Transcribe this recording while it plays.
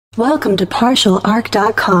Welcome to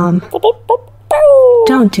partialarc.com.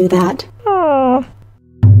 Don't do that.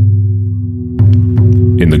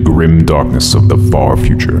 In the grim darkness of the far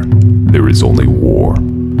future, there is only war.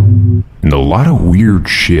 And a lot of weird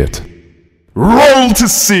shit. Roll to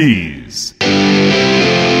seize!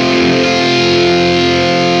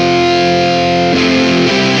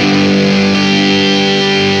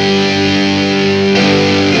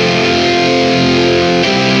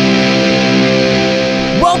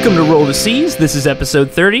 Welcome to Roll to Seize. This is episode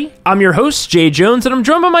 30. I'm your host, Jay Jones, and I'm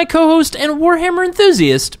joined by my co-host and Warhammer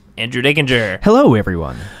enthusiast, Andrew Dickinger. Hello,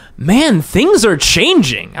 everyone. Man, things are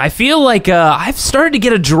changing. I feel like I've started to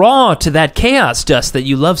get a draw to that chaos dust that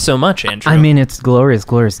you love so much, Andrew. I mean, it's glorious,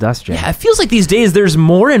 glorious dust, Jay. Yeah, it feels like these days there's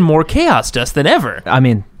more and more chaos dust than ever. I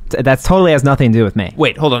mean, that totally has nothing to do with me.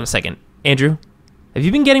 Wait, hold on a second. Andrew, have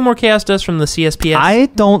you been getting more chaos dust from the CSPS? I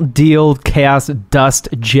don't deal chaos dust,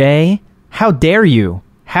 Jay. How dare you?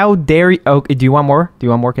 How dare you? Oh, do you want more? Do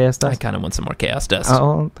you want more chaos dust? I kind of want some more chaos dust.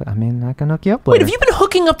 Oh, I mean, I can hook you up Wait, later. have you been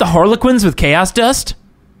hooking up the Harlequins with chaos dust?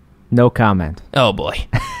 No comment. Oh, boy.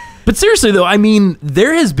 But seriously, though, I mean,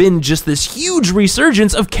 there has been just this huge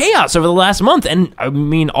resurgence of chaos over the last month, and I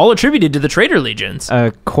mean, all attributed to the Traitor Legions.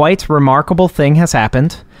 A quite remarkable thing has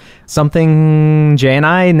happened. Something Jay and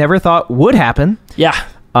I never thought would happen. Yeah.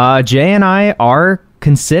 Jay and I are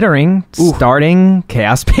considering starting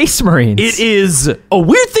Chaos Space Marines. It is a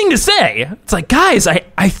weird thing to say. It's like, guys, I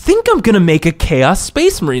think I'm going to make a Chaos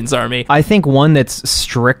Space Marines army. I think one that's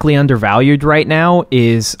strictly undervalued right now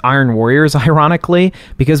is Iron Warriors, ironically,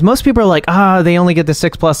 because most people are like, they only get the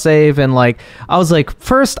 6+ save, and like, I was like,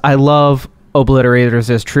 first, I love Obliterators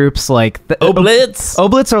as troops. Like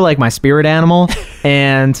Oblits are like my spirit animal,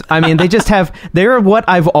 and I mean, they're what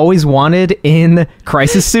I've always wanted in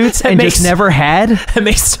crisis suits and just never had. That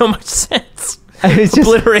makes so much sense.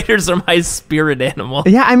 Obliterators are my spirit animal.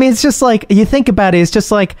 Yeah, I mean, it's just like, you think about it, it's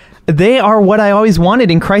just like, they are what I always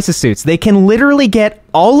wanted in crisis suits. They can literally get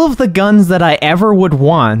all of the guns that I ever would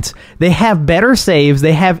want. They have better saves,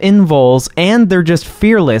 they have invols, and they're just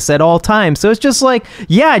fearless at all times. So it's just like,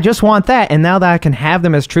 yeah, I just want that. And now that I can have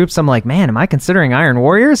them as troops, I'm like, man, am I considering Iron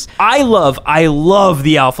Warriors? I love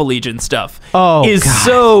the Alpha Legion stuff. Oh, it's God.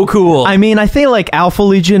 So cool. I mean, I feel like Alpha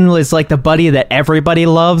Legion is like the buddy that everybody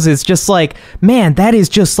loves. It's just like, man, that is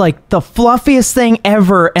just like the fluffiest thing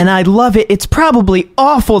ever, and I love it. It's probably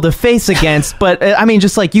awful to face against, but I mean,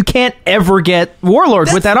 just like, you can't ever get Warlord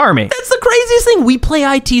with that army. That's the craziest thing. We play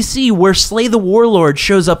ITC where Slay the Warlord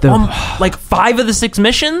shows up on like 5 of the 6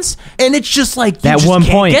 missions, and it's just like, you that just one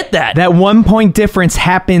can't point, get that. That 1 point difference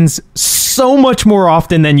happens so much more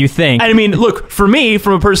often than you think. I mean, look, for me,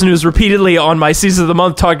 from a person who's repeatedly on my Season of the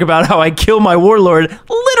Month talking about how I kill my Warlord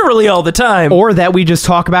literally all the time. Or that we just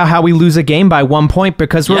talk about how we lose a game by 1 point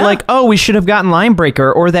because we're like, oh, we should have gotten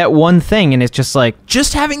Linebreaker or that one thing, and it's just like,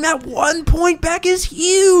 just having that 1 point back is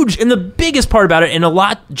huge. And the biggest part about it, and a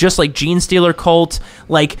lot just like Genestealer Cult,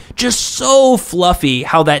 like, just so fluffy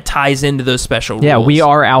how that ties into those special rules. Yeah, we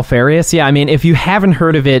are Alfarius. Yeah, I mean, if you haven't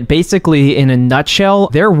heard of it, basically, in a nutshell,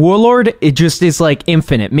 their Warlord, it just is like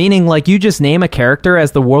infinite, meaning like you just name a character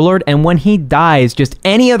as the Warlord, and when he dies, just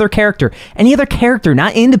any other character,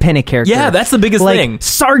 not independent character. Yeah, that's the biggest thing.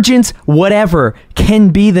 Sergeants, whatever, can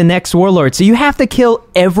be the next Warlord. So you have to kill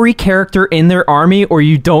every character in their army or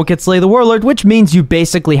you don't get Slay the Warlord, which means you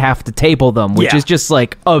basically have to table them, which is just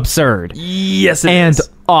like absurd. Yes, it is. And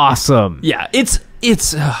awesome. Yeah, it's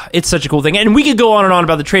such a cool thing. And we could go on and on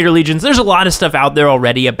about the Traitor Legions. There's a lot of stuff out there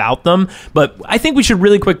already about them, but I think we should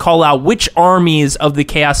really quick call out which armies of the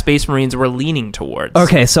Chaos Space Marines we're leaning towards.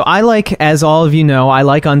 Okay, so I like, as all of you know, I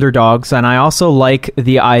like underdogs, and I also like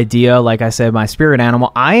the idea, like I said, my spirit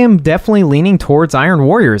animal. I am definitely leaning towards Iron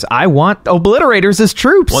Warriors. I want Obliterators as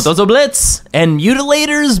troops. Want those Oblits and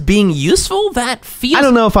Mutilators being useful? That feels... I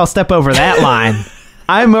don't know if I'll step over that line.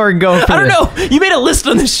 I'm more going for I don't know. You made a list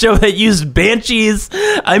on this show that used Banshees.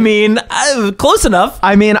 I mean, close enough.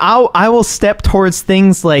 I mean, I will step towards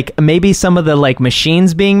things like maybe some of the like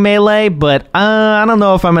machines being melee, but I don't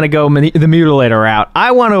know if I'm going to go the Mutilator route.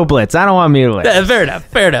 I want Oblits. I don't want Mutilators.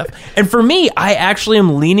 Fair enough. And for me, I actually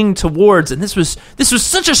am leaning towards, and this was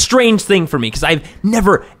such a strange thing for me because I've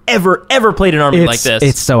never ever played an army like this.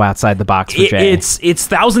 It's so outside the box for Jay. It's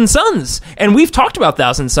Thousand Suns, and we've talked about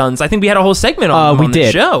Thousand Suns. I think we had a whole segment on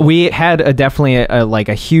the show. We had definitely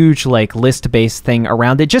a huge like list-based thing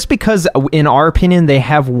around it, just because, in our opinion, they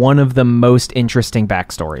have one of the most interesting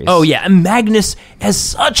backstories. Oh yeah, and Magnus has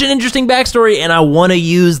such an interesting backstory, and I want to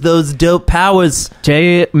use those dope powers.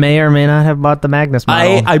 Jay may or may not have bought the Magnus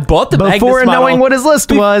model. I bought the Magnus before model knowing what his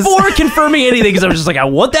list was. Before confirming anything, because I was just like, I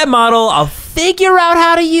want that model. I'll figure out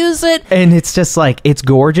how to use it. And it's just like, it's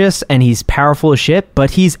gorgeous, and he's powerful as shit,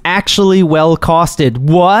 but he's actually well costed.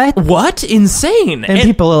 What? Insane. And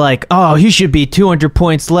people are like, oh, he should be 200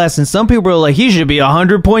 points less. And some people are like, he should be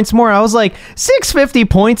 100 points more. I was like, 650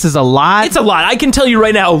 points is a lot. It's a lot. I can tell you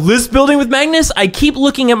right now, list building with Magnus, I keep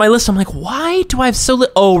looking at my list. I'm like, why do I have so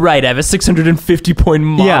little? Oh, right. I have a 650 point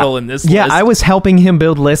model in this list. Yeah, I was helping him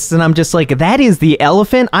build lists, and I'm just like, that is the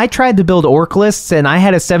elephant. I tried to build orc lists, and I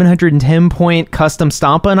had a 710 point custom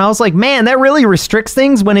Stampa, and I was like, man, that really restricts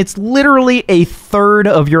things when it's literally a third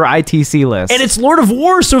of your ITC list. And it's Lord of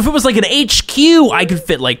War, so if it was like an HQ, I could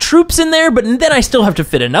fit like troops in there, but then I still have to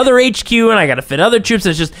fit another HQ, and I got to fit other troops.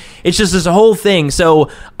 It's just this whole thing. So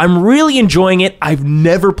I'm really enjoying it. I've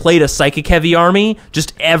never played a psychic heavy army,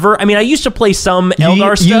 just ever. I mean, I used to play some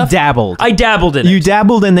Eldar stuff. You dabbled. I dabbled in it. You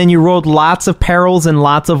dabbled, and then you rolled lots of perils and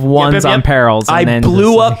lots of ones on perils. And I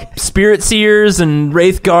blew up Spirit Seers and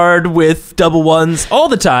Wraithguard with double ones all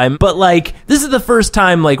the time. But like, this is the first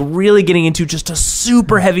time like really getting into just a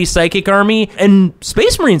super heavy psychic army and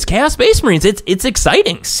Space Marines, Chaos Space Marines. It's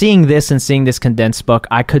exciting. Seeing this and seeing this condensed book,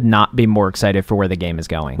 I could not be more excited for where the game is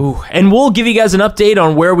going. Ooh, and we'll give you guys an update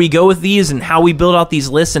on where we go with these and how we build out these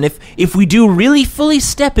lists, and if we do really fully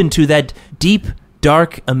step into that deep,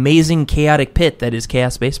 dark, amazing, chaotic pit that is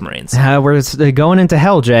Chaos Space Marines. We're going into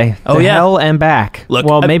hell, Jay. Hell and back. Look,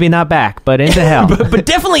 well, maybe not back, but into hell. but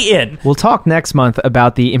definitely in. We'll talk next month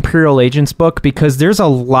about the Imperial Agents book, because there's a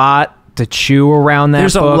lot to chew around that book.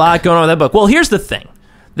 There's a lot going on with that book. Well, here's the thing.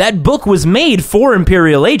 That book was made for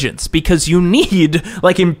Imperial Agents because you need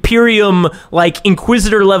like Imperium, like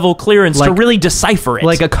Inquisitor level clearance to really decipher it.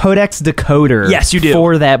 Like a Codex decoder. Yes, you do.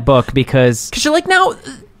 For that book, because you're like, now,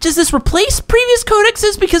 does this replace previous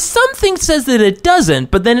codexes? Because something says that it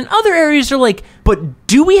doesn't, but then in other areas you're like, but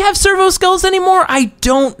do we have servo skulls anymore? I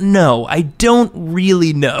don't know. I don't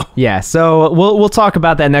really know. Yeah, so we'll talk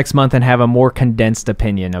about that next month and have a more condensed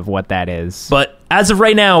opinion of what that is. But as of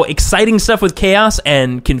right now, exciting stuff with Chaos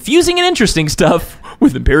and confusing and interesting stuff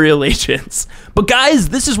with Imperial Agents. But guys,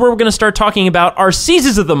 this is where we're going to start talking about our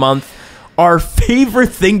Seasons of the Month, our favorite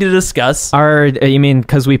thing to discuss. You mean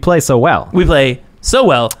because we play so well? We play so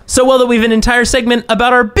well that we have an entire segment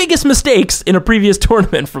about our biggest mistakes in a previous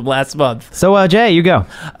tournament from last month. So, Jay, you go.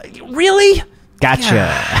 Really? Gotcha.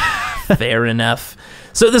 Yeah. Fair enough.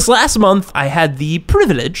 So this last month, I had the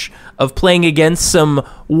privilege of playing against some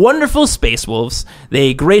wonderful Space Wolves.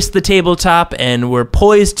 They graced the tabletop and were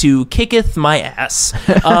poised to kicketh my ass.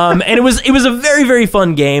 And it was a very, very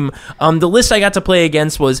fun game. The list I got to play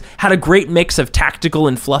against had a great mix of tactical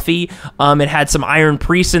and fluffy. It had some Iron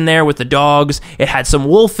Priests in there with the dogs. It had some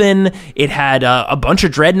Wolfen. It had a bunch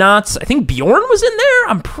of Dreadnoughts. I think Bjorn was in there.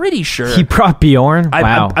 I'm pretty sure. He brought Bjorn?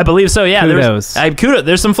 Wow. I believe so, yeah. Kudos.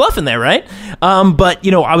 There's some fluff in there, right? But,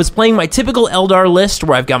 I was playing my typical Eldar list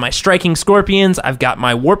where I've got my Striking Scorpions, I've got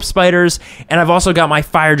my Warp Spiders, and I've also got my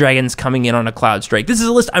Fire Dragons coming in on a Cloud Strike. This is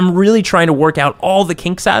a list I'm really trying to work out all the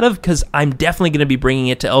kinks out of because I'm definitely going to be bringing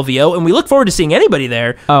it to LVO, and we look forward to seeing anybody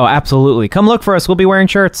there. Oh, absolutely. Come look for us. We'll be wearing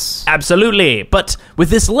shirts. Absolutely. But with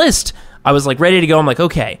this list, I was like ready to go. I'm like,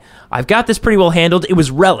 okay, I've got this pretty well handled. It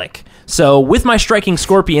was Relic. So with my Striking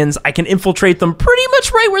Scorpions, I can infiltrate them pretty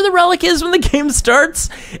much right where the Relic is when the game starts.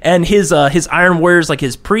 And his Iron Warriors, like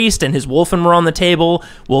his Priest and his Wolfen, were on the table.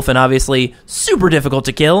 Wolfen, obviously, super difficult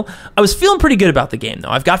to kill. I was feeling pretty good about the game, though.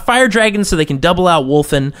 I've got Fire Dragons so they can double out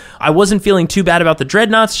Wolfen. I wasn't feeling too bad about the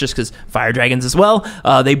Dreadnoughts, just because Fire Dragons as well.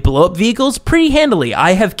 They blow up vehicles pretty handily.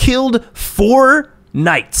 I have killed 4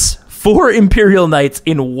 Knights. 4 Imperial Knights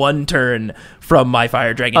in one turn from my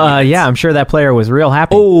Fire Dragon units. Yeah, I'm sure that player was real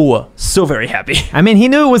happy. Oh, so very happy. I mean, he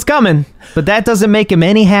knew it was coming, but that doesn't make him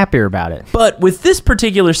any happier about it. But with this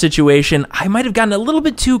particular situation, I might have gotten a little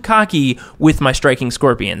bit too cocky with my Striking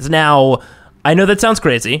Scorpions. Now, I know that sounds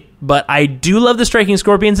crazy, but I do love the Striking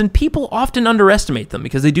Scorpions, and people often underestimate them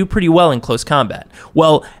because they do pretty well in close combat.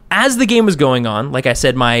 Well, as the game was going on, like I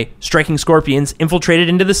said, my Striking Scorpions infiltrated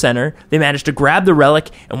into the center. They managed to grab the Relic,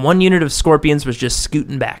 and one unit of Scorpions was just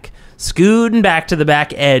scooting back to the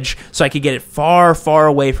back edge so I could get it far, far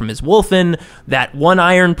away from his Wolfen, that one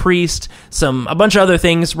Iron Priest, a bunch of other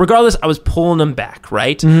things. Regardless, I was pulling him back,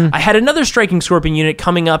 right? Mm-hmm. I had another Striking Scorpion unit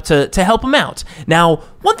coming up to help him out. Now,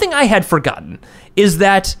 one thing I had forgotten is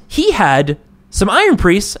that he had some Iron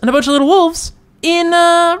Priests and a bunch of little wolves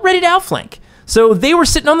ready to outflank. So they were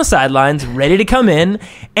sitting on the sidelines, ready to come in,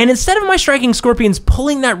 and instead of my Striking Scorpions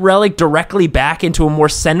pulling that Relic directly back into a more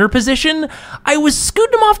center position, I was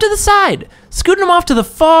scooting them off to the side, scooting them off to the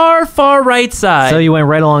far, far right side. So you went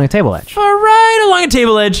right along a table edge. Right along a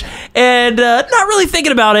table edge, and not really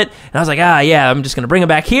thinking about it. And I was like, yeah, I'm just going to bring them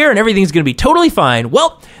back here, and everything's going to be totally fine.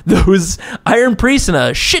 Well, those Iron Priests and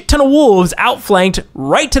a shit ton of wolves outflanked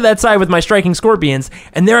right to that side with my Striking Scorpions.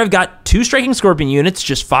 And there I've got 2 Striking Scorpion units,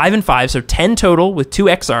 just 5 and 5, so 10 total with 2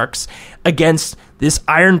 Exarchs against this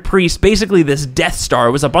Iron Priest, basically this Death Star.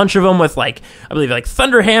 It was a bunch of them with, like, I believe, like,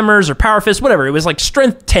 Thunder Hammers or Power Fists, whatever. It was like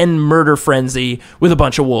Strength 10 Murder Frenzy with a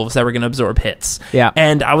bunch of wolves that were going to absorb hits. Yeah.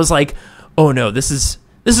 And I was like, oh no, this is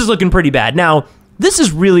looking pretty bad. Now, this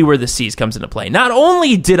is really where the Seize comes into play. Not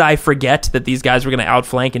only did I forget that these guys were going to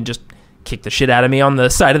outflank and just kick the shit out of me on the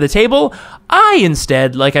side of the table, I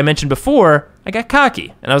instead, like I mentioned before, I got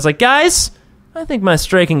cocky. And I was like, guys, I think my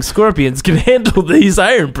Striking Scorpions can handle these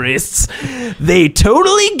Iron Priests. They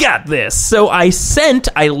totally got this. So I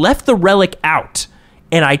left the relic out,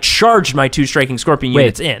 and I charged my 2 Striking Scorpion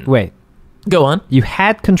units in. Wait. Go on. You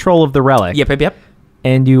had control of the relic. Yep.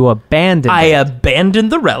 And you abandoned it. I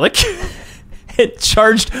abandoned the relic. It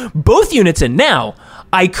charged both units in. Now,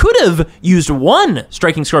 I could have used 1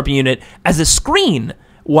 Striking Scorpion unit as a screen,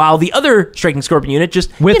 while the other Striking Scorpion unit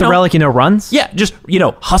just... With the relic, runs? Yeah, just,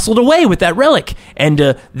 hustled away with that relic.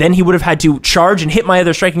 And then he would have had to charge and hit my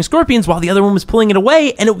other Striking Scorpions while the other one was pulling it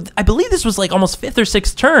away. And I believe this was like almost 5th or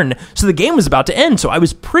 6th turn, so the game was about to end. So I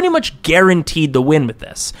was pretty much guaranteed the win with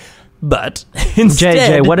this. But instead...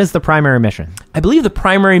 JJ, what is the primary mission? I believe the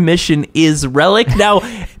primary mission is relic. Now...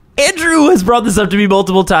 Andrew has brought this up to me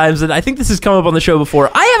multiple times, and I think this has come up on the show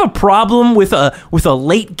before. I have a problem with a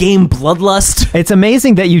late game bloodlust. It's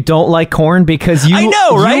amazing that you don't like Khorne because you, I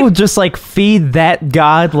know, right? You will just like feed that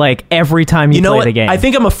god like every time you play the game. I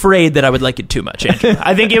think I'm afraid that I would like it too much, Andrew.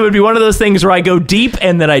 I think it would be one of those things where I go deep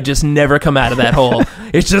and then I just never come out of that hole.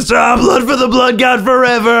 It's just blood for the blood god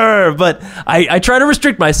forever. But I try to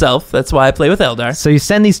restrict myself. That's why I play with Eldar. So you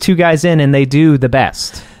send these 2 guys in and they do the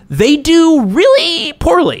best. They do really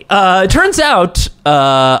poorly. It turns out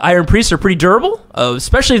Iron Priests are pretty durable,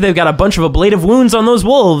 especially if they've got a bunch of ablative wounds on those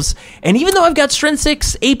wolves. And even though I've got Strength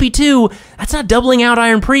 6, AP 2, that's not doubling out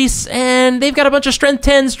Iron Priests. And they've got a bunch of Strength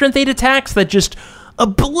 10, Strength 8 attacks that just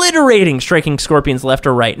obliterating Striking Scorpions left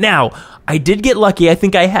or right. Now, I did get lucky. I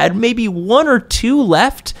think I had maybe 1 or 2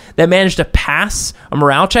 left that managed to pass a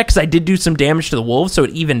morale check because I did do some damage to the wolves, so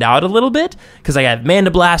it evened out a little bit because I had Mana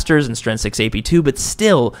Blasters and Strength 6 AP2, but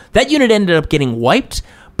still, that unit ended up getting wiped,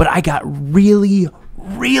 but I got really,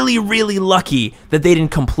 really, really lucky that they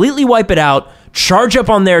didn't completely wipe it out, charge up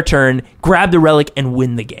on their turn, grab the relic, and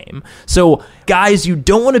win the game. So, guys, you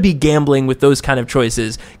don't want to be gambling with those kind of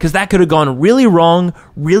choices because that could have gone really wrong,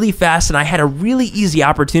 really fast, and I had a really easy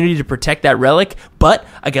opportunity to protect that relic, but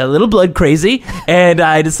I got a little blood crazy, and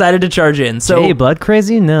I decided to charge in. So, hey, blood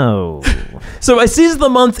crazy? No. So my Seize of the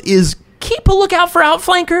Month is keep a lookout for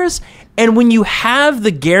outflankers, and when you have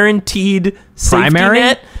the guaranteed safety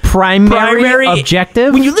net, primary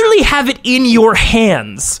objective, when you literally have it in your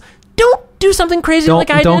hands, don't do something crazy like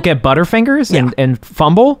I did. Don't get Butterfingers and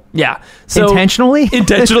fumble. Yeah. So, intentionally with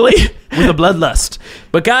a bloodlust.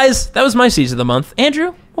 But guys, that was my Seize of the Month.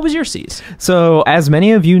 Andrew, what was your Seize? So, as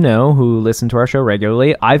many of you know who listen to our show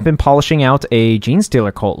regularly, I've been polishing out a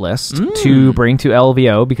Genestealer cult list to bring to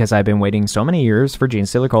LVO because I've been waiting so many years for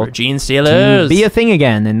Genestealer cult Genestealers to be a thing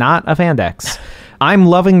again and not a Fandex. I'm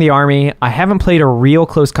loving the army. I haven't played a real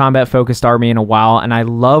close combat focused army in a while, and I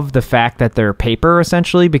love the fact that they're paper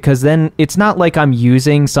essentially because then it's not like I'm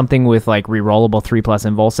using something with like rerollable 3+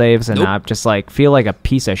 invul saves and I just like feel like a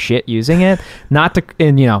piece of shit using it. Not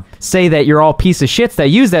to say that you're all piece of shits that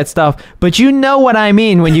use that stuff, but you know what I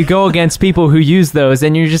mean when you go against people who use those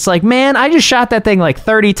and you're just like, man, I just shot that thing like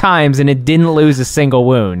 30 times and it didn't lose a single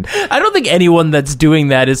wound. I don't think anyone that's doing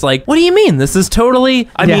that is like, what do you mean? This is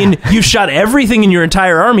totally... I mean, you shot everything in your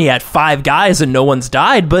entire army at 5 guys and no one's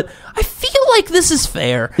died, but I feel like this is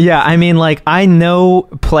fair. Yeah, I mean, like, I know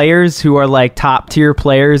players who are like top tier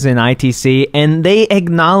players in ITC and they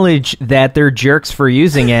acknowledge that they're jerks for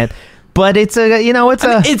using it. But it's a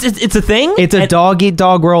thing. It's a dog eat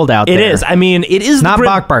dog world out there. It is. I mean, it is not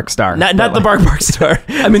Bark Bark Star. Not the Bark Bark Star.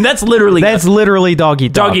 I mean, that's literally dog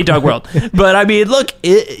eat dog world. But I mean, look,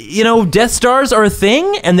 Death Stars are a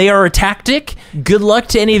thing and they are a tactic. Good luck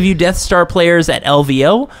to any of you Death Star players at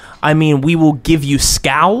LVO. I mean, we will give you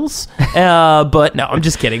scowls, but no, I'm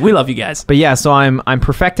just kidding. We love you guys. But yeah, so I'm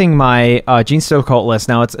perfecting my Genestealer cult list.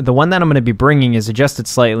 Now, it's the one that I'm going to be bringing is adjusted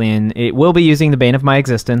slightly, and it will be using the bane of my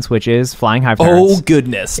existence, which is Flying Hive Turrets. Oh,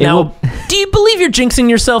 goodness. Now, do you believe you're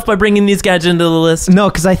jinxing yourself by bringing these guys into the list?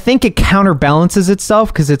 No, because I think it counterbalances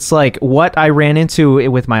itself, because it's like what I ran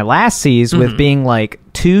into with my last Seize with being like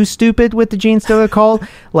too stupid with the Gene Stealer call,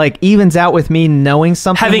 like evens out with me knowing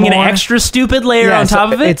something Having more. an extra stupid layer on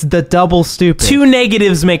top of it? It's the double stupid. 2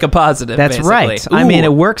 negatives make a positive, That's basically. right. I mean,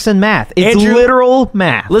 it works in math. It's Andrew, literal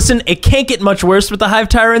math. Listen, it can't get much worse with the Hive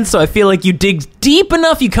Tyrants, so I feel like you dig deep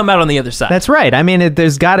enough, you come out on the other side. That's right. I mean,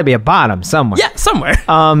 there's got to be a bottom somewhere. Yeah, somewhere.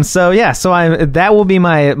 So that will be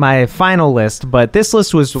my final list, but this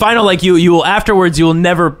list was... Final, like you will afterwards, you will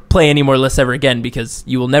never play any more lists ever again because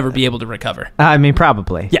you will never be able to recover. I mean,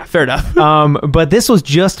 probably. Yeah, fair enough. But this was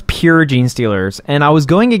just pure Gene Stealers, and I was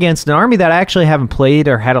going against an army that I actually haven't played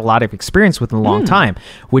or had a lot of experience with in a long time,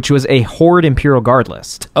 which was a Horde Imperial Guard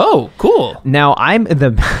list. Oh, cool. Now,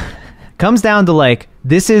 comes down to, like,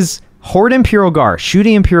 this is Horde Imperial Guard,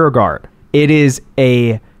 shooting Imperial Guard. It is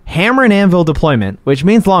a hammer and anvil deployment, which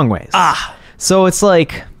means long ways. So it's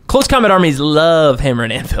like... Close combat armies love hammer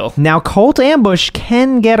and anvil. Now, Cult Ambush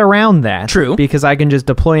can get around that. True. Because I can just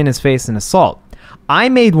deploy in his face and assault. I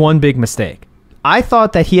made one big mistake. I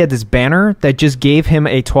thought that he had this banner that just gave him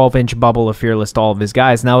a 12-inch bubble of Fearless to all of his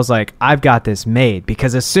guys, and I was like, I've got this made,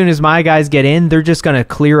 because as soon as my guys get in, they're just going to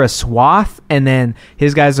clear a swath, and then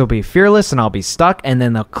his guys will be Fearless, and I'll be stuck, and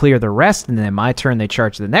then they'll clear the rest, and then my turn, they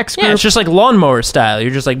charge the next group. Yeah, it's just like lawnmower style. You're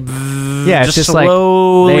just like, yeah, it's just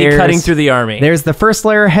slowly like, cutting through the army. There's the first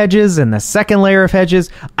layer of hedges and the second layer of hedges.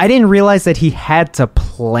 I didn't realize that he had to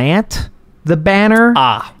plant the banner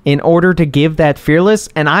in order to give that Fearless,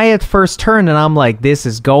 and I at first turn and I'm like, this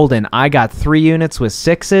is golden. I got 3 units with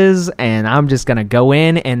 6s and I'm just gonna go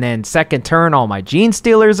in, and then second turn all my Gene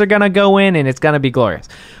Stealers are gonna go in and it's gonna be glorious.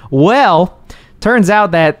 Well, turns out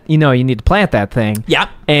that you need to plant that thing. Yeah.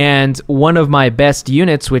 And one of my best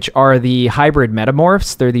units, which are the hybrid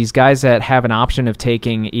metamorphs, they're these guys that have an option of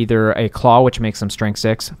taking either a claw, which makes them strength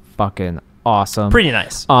 6, fucking awesome, pretty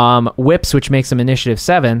nice, whips, which makes them initiative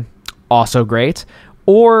 7, also great.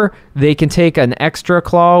 Or they can take an extra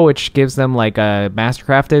claw, which gives them like a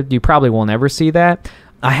mastercrafted. You probably will never see that.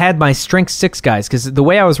 I had my strength 6 guys, because the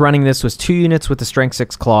way I was running this was 2 units with the strength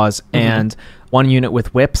 6 claws and 1 unit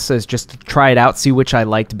with whips, as just to try it out, see which I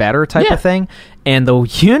liked better type of thing. And the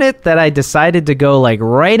unit that I decided to go like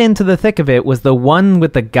right into the thick of it was the one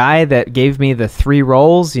with the guy that gave me the 3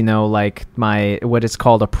 rolls, like what is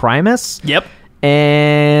called a Primus. Yep.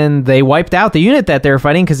 And they wiped out the unit that they were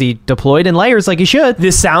fighting because he deployed in layers like he should.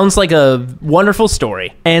 This sounds like a wonderful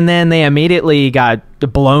story. And then they immediately got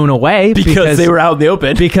blown away because they were out in the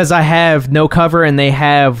open. Because I have no cover and they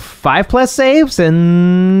have 5+ saves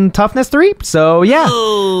and toughness 3. So yeah.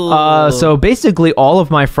 So basically all of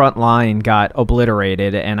my front line got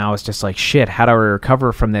obliterated, and I was just like, shit, how do I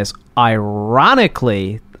recover from this?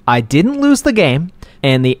 Ironically, I didn't lose the game.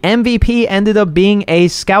 And the MVP ended up being a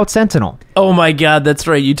Scout Sentinel. Oh my god, that's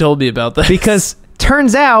right. You told me about that. Because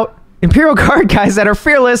turns out Imperial Guard guys that are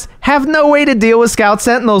Fearless have no way to deal with Scout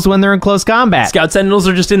Sentinels when they're in close combat. Scout Sentinels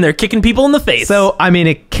are just in there kicking people in the face. So, I mean,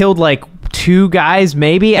 it killed like 2 guys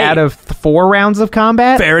maybe out of 4 rounds of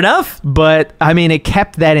combat. Fair enough. But, I mean, it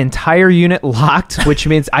kept that entire unit locked, which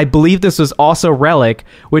means I believe this was also Relic,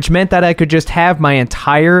 which meant that I could just have my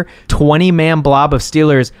entire 20-man blob of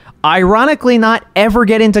Stealers ironically not ever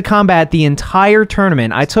get into combat the entire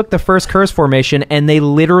tournament. I took the first curse formation and they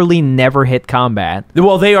literally never hit combat.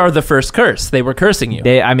 Well, they are the first curse. They were cursing you.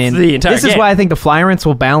 The entire game. Is why I think the Flyrants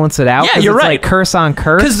will balance it out. Yeah, you're it's right. Like curse on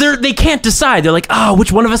curse. Because they can't decide. They're like,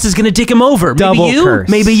 which one of us is going to dick him over? Maybe Double you? curse.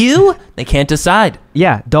 Maybe you? They can't decide.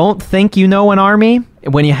 Yeah, don't think you know an army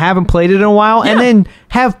when you haven't played it in a while, and then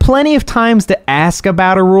have plenty of times to ask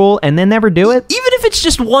about a rule and then never do it. Even if it's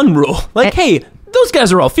just one rule. Like, hey, those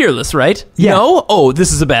guys are all Fearless, right? Yeah. No? Oh,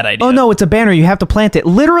 this is a bad idea. Oh, no, it's a banner. You have to plant it.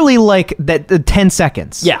 Literally, like, 10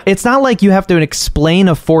 seconds. Yeah. It's not like you have to explain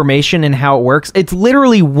a formation and how it works. It's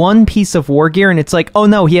literally one piece of war gear, and it's like, oh,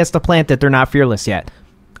 no, he has to plant it. They're not Fearless yet.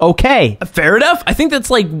 Okay. Fair enough. I think that's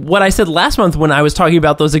like what I said last month when I was talking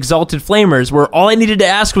about those Exalted Flamers, where all I needed to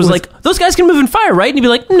ask was like, those guys can move in fire, right? And he'd be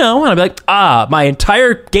like, no. And I'd be like, my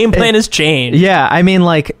entire game plan has changed. Yeah, I mean,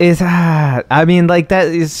 like, that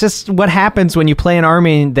is just what happens when you play an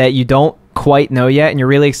army that you don't quite know yet and you're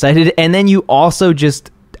really excited, and then you also just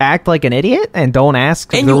act like an idiot and don't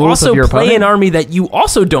ask and the you rules also of your play opponent. an army that you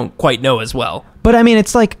also don't quite know as well. But I mean,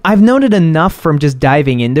 it's like, I've known it enough from just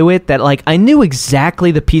diving into it that like I knew exactly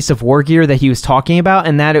the piece of war gear that he was talking about,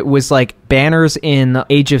 and that it was like banners in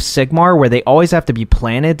Age of Sigmar where they always have to be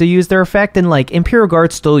planted to use their effect, and like Imperial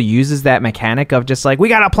Guard still uses that mechanic of just like, we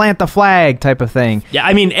gotta plant the flag type of thing. Yeah,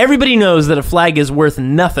 I mean, everybody knows that a flag is worth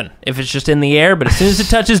nothing if it's just in the air, but as soon as it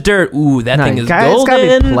touches dirt, that thing is golden. It's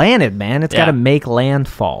gotta be planted, man. It's gotta make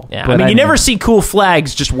landfall. Yeah, But I mean, you never see cool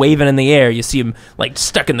flags just waving in the air. You see them like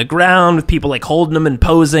stuck in the ground with people like holding them and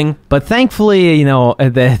posing. But thankfully, you know,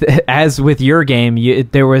 as with your game,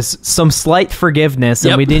 there was some slight forgiveness,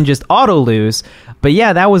 and we didn't just auto lose. But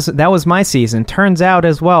yeah, that was my season. Turns out,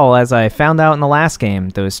 as well, as I found out in the last game,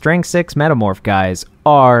 those Strength 6 Metamorph guys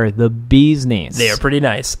are the bee's knees. They are pretty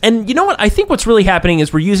nice. And you know what? I think what's really happening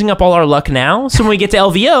is we're using up all our luck now. So when we get to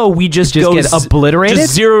LVO, we just go get obliterated?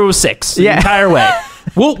 Just 0-6 the entire way.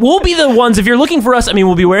 We'll be the ones, if you're looking for us, I mean,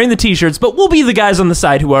 we'll be wearing the t-shirts, but we'll be the guys on the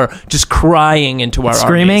side who are just crying into our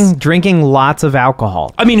screaming, armies. drinking lots of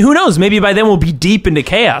alcohol. I mean, who knows? Maybe by then we'll be deep into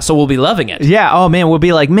chaos, so we'll be loving it. Yeah, oh man, we'll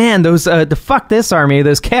be like, man, those, fuck this army,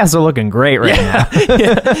 those chaos are looking great right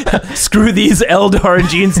now. Screw these Eldar and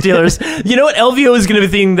Gene Stealers. You know what? LVO is going to be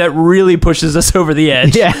the thing that really pushes us over the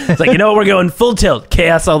edge. Yeah. It's like, you know what? We're going full tilt,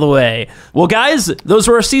 chaos all the way. Well, guys, those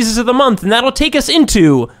were our seasons of the month, and that'll take us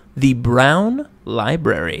into the Brown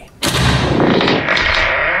Library.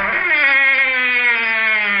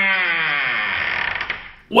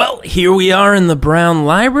 Well, here we are in the Brown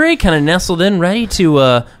Library, kind of nestled in, ready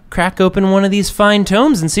to crack open one of these fine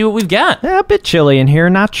tomes and see what we've got. Yeah, a bit chilly in here.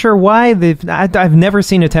 Not sure why. I've never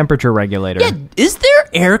seen a temperature regulator. Yeah, is there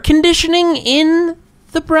air conditioning in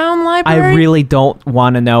the Brown Library? I really don't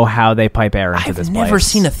want to know how they pipe air into this place. I've never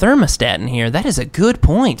seen a thermostat in here. That is a good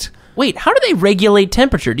point. Wait, how do they regulate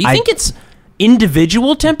temperature? Do you think it's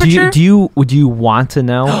individual temperature? Do you want to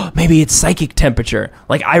know? Maybe it's psychic temperature.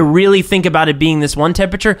 Like, I really think about it being this one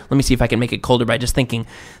temperature. Let me see if I can make it colder by just thinking.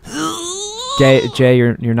 Jay,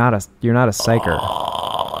 you're not a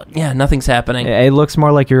psyker. Yeah, nothing's happening. It looks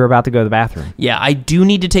more like you're about to go to the bathroom. Yeah, I do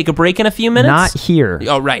need to take a break in a few minutes. Not here.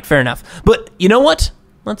 Oh, right, fair enough. But you know what?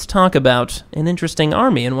 Let's talk about an interesting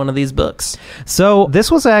army in one of these books. So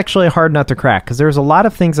this was actually a hard nut to crack because there's a lot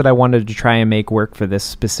of things that I wanted to try and make work for this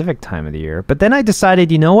specific time of the year. But then I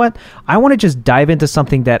decided, you know what? I want to just dive into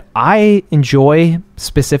something that I enjoy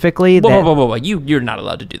specifically. Whoa. You're not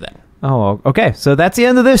allowed to do that. Oh, okay. So that's the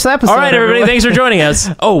end of this episode. All right, everybody. Thanks for joining us.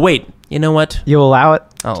 Oh, wait. You know what? You'll allow it?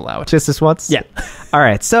 I'll allow it. Just this once? Yeah. All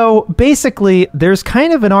right. So basically, there's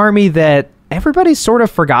kind of an army that everybody's sort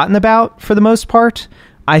of forgotten about for the most part.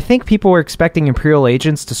 I think people were expecting Imperial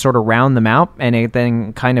agents to sort of round them out, and it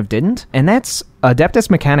then kind of didn't. And that's Adeptus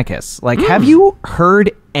Mechanicus. Like, have you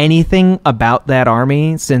heard anything about that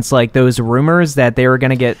army since, like, those rumors that they were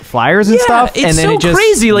going to get flyers and stuff? It's and then so it just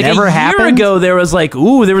crazy. Like, never a year happened? ago, there was like,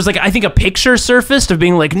 I think a picture surfaced of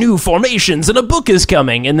being like, new formations and a book is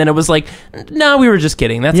coming. And then it was like, no, we were just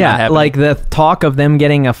kidding. That's not happening. Like the talk of them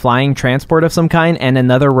getting a flying transport of some kind and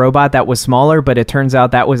another robot that was smaller, but it turns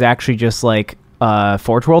out that was actually just, like,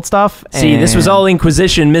 Forge World stuff. See, this was all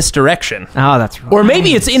Inquisition misdirection. Oh, that's right. Or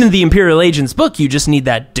maybe it's in the Imperial Agents book. You just need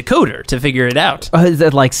that decoder to figure it out. Is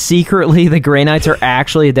that, like, secretly the Grey Knights are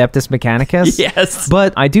actually Adeptus Mechanicus? Yes.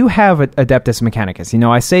 But I do have Adeptus Mechanicus. You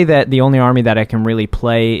know, I say that the only army that I can really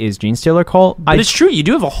play is Gene Stealer Cult. But it's true. You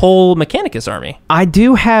do have a whole Mechanicus army. I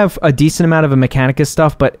do have a decent amount of a Mechanicus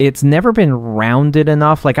stuff, but it's never been rounded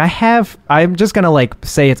enough. Like, I'm just going to, like,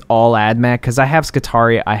 say it's all AdMech, because I have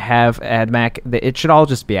Skitarii, I have AdMech. It should all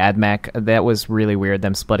just be AdMech. That was really weird,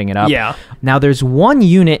 them splitting it up. Yeah. Now, there's one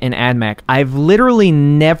unit in AdMech I've literally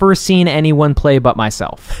never seen anyone play but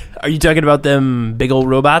myself. Are you talking about them big old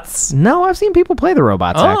robots? No, I've seen people play the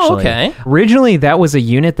robots, actually. Oh, okay. Originally, that was a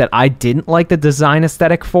unit that I didn't like the design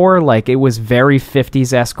aesthetic for. Like, it was very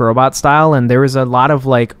 50s-esque robot style, and there was a lot of,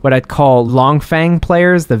 like, what I'd call Long Fang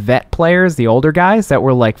players, the vet players, the older guys, that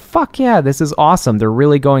were like, fuck yeah, this is awesome. They're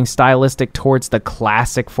really going stylistic towards the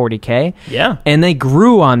classic 40K. Yeah. And they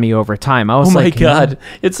grew on me over time. I was like, oh my God.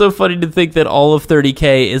 It's so funny to think that all of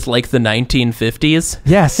 30K is like the 1950s.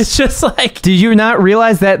 Yes. It's just like... Did you not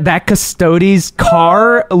realize that Custodes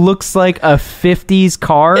car looks like a 50s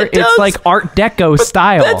car? It's like Art Deco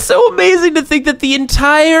style. That's so amazing to think that the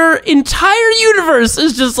entire universe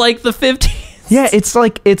is just like the 50s. Yeah, it's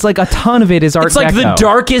like a ton of it is Art Deco. It's like the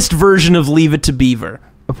darkest version of Leave It to Beaver.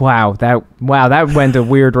 Wow, that went a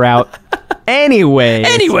weird route.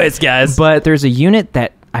 Anyways, guys. But there's a unit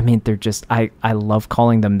that, I mean, they're just, I love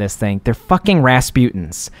calling them this thing. They're fucking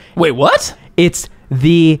Rasputins. Wait, what? It's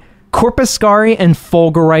the Corpuscarii and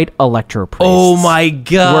Fulgurite Electro Priests. Oh my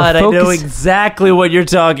God, I know exactly what you're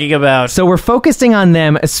talking about. So we're focusing on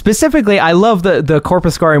them. Specifically, I love the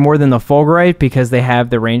Corpuscarii more than the Fulgurite because they have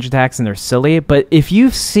the range attacks and they're silly. But if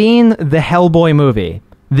you've seen the Hellboy movie,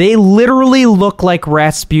 they literally look like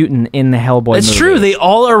Rasputin in the Hellboy movie. It's true. They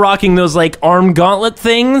all are rocking those, like, arm gauntlet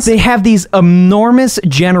things. They have these enormous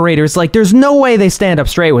generators. Like, there's no way they stand up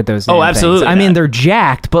straight with those damn absolutely things. I mean, they're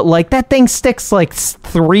jacked, but, like, that thing sticks, like,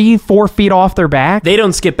 3-4 feet off their back. They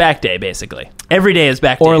don't skip back day, basically. Every day is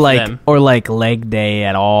back day or for like them. or like leg day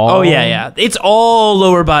at all. Oh yeah. It's all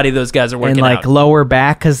lower body those guys are working and like out. lower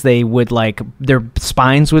back because they would like their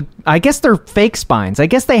spines would. I guess they're fake spines. I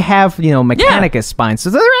guess they have Mechanicus spines, so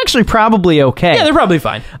they're actually probably okay. Yeah, they're probably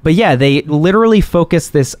fine. But yeah, they literally focus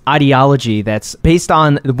this ideology that's based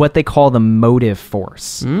on what they call the motive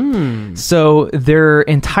force. So their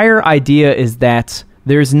entire idea is that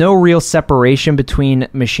there's no real separation between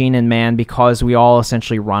machine and man because we all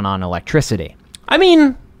essentially run on electricity. I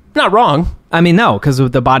mean, not wrong. I mean, no, because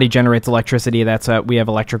the body generates electricity. That's we have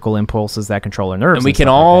electrical impulses that control our nerves. And we can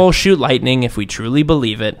all shoot lightning if we truly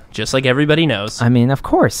believe it, just like everybody knows. I mean, of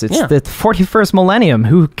course. It's the 41st millennium.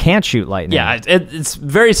 Who can't shoot lightning? Yeah, it's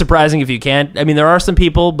very surprising if you can't. I mean, there are some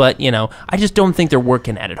people, but, I just don't think they're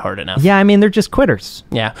working at it hard enough. Yeah, I mean, they're just quitters.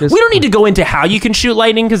 Yeah. We don't need to go into how you can shoot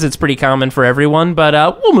lightning because it's pretty common for everyone, but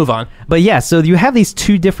we'll move on. But yeah, so you have these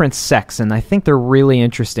two different sects, and I think they're really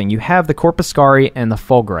interesting. You have the Corpuscarii and the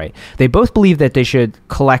Fulgurite. They both believe that they should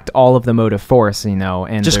collect all of the motive force,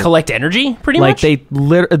 and just collect energy, pretty much? Like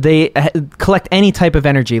they collect any type of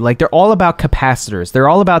energy. Like they're all about capacitors. They're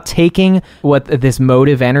all about taking this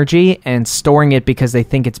motive energy and storing it because they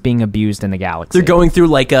think it's being abused in the galaxy. They're going through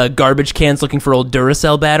like garbage cans looking for old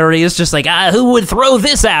Duracell batteries, just like, who would throw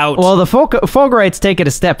this out? Well, the Fulgurites take it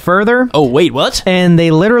a step further. Oh, wait, what? And they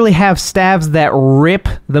literally have stabs that rip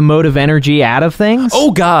the motive energy out of things. Oh,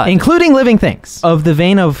 God. Including living things. Of the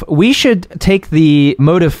vein of, we should take the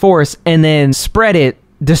motive force and then spread it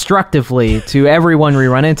destructively to everyone we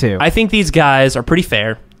run into. I think these guys are pretty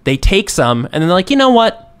fair. They take some, and then they're like, you know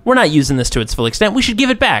what? We're not using this to its full extent. We should give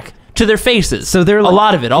it back to their faces. So they're a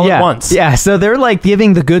lot of it all at once. Yeah, so they're like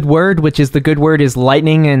giving the good word, which is the good word is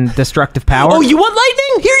lightning and destructive power. Oh, you want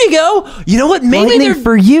lightning? Here you go. You know what? Maybe lightning they're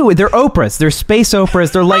for you. They're Oprahs. They're space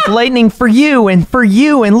Oprahs. They're like lightning for you,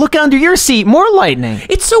 and look under your seat, more lightning.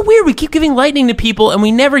 It's so weird. We keep giving lightning to people, and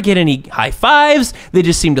we never get any high fives. They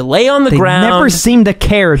just seem to lay on the ground. They never seem to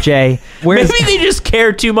care, Jay. Maybe they just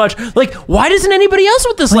care too much. Like, why doesn't anybody else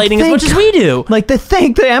with this lightning as much as we do? Like,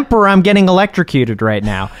 thank the Emperor I'm getting electrocuted right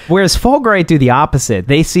now. Whereas Fulgurite do the opposite.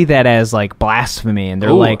 They see that as like blasphemy, and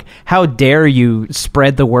they're like, how dare you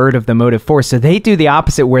spread the word of the motive force? So they do the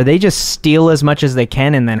opposite, where they just steal as much as they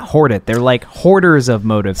can and then hoard it. They're like hoarders of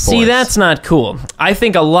motive force. See, that's not cool. I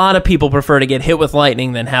think a lot of people prefer to get hit with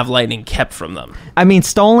lightning than have lightning kept from them. I mean,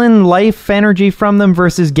 stolen life energy from them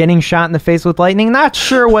versus getting shot in the face with lightning. Not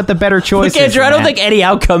sure what the better choice is. Andrew, I don't think any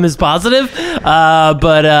outcome is positive,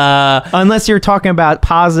 but unless you're talking about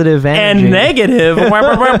positive energy and negative.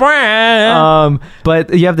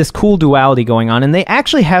 But you have this cool duality going on, and they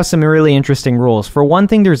actually have some really interesting rules. For one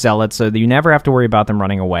thing, they're zealots, so that you never have to worry about them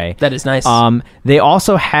running away. That is nice. They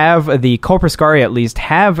also have, the Corpuscarii at least,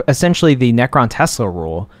 have essentially the Necron Tesla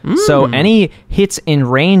rule. So any hits in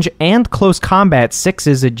range and close combat,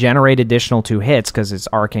 6s generate additional 2 hits because it's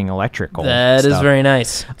arcing electrical. That is very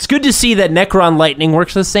nice. It's good to see that Necron lightning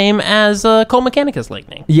works the same as Cult Mechanicus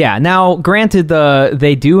lightning. Yeah, now, granted,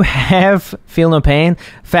 they do have Feel No Pain.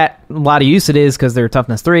 A lot of use it is because they're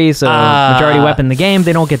toughness 3, so majority weapon in the game,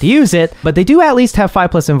 they don't get to use it, but they do at least have 5+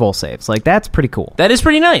 invul saves. Like, that's pretty cool. That is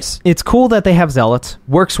pretty nice. It's cool that they have Zealots.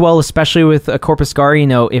 Works well, especially with a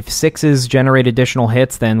Corpuscarii. If 6s generate additional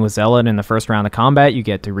hits, then with Zealot in the first round of combat, you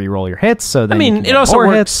get to reroll your hits, so then it also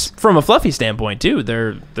works from a fluffy standpoint, too.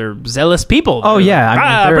 They're zealous people. Oh,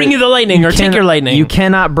 yeah. Bring you the lightning or take your lightning. You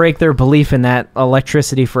cannot break their belief in that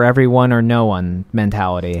electricity for everyone or no one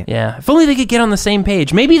mentality. Yeah. If only they could get on the same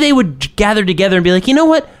page. Maybe they would gather together and be like, you know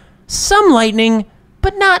what? Some lightning,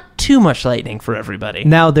 but not too much lightning for everybody.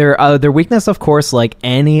 Now, their weakness, of course, like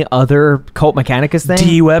any other Cult Mechanicus thing.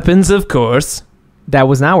 D-weapons, of course. That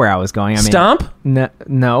was not where I was going. Stomp?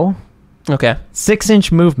 No. Okay.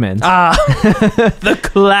 6-inch movement. The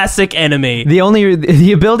classic enemy.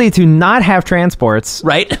 The ability to not have transports.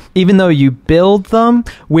 Right. Even though you build them,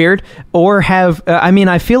 weird, or have,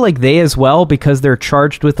 I feel like they as well, because they're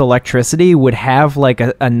charged with electricity, would have like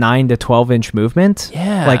a 9 to 12-inch movement.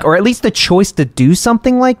 Yeah. Like, or at least the choice to do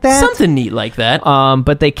something like that. Something neat like that.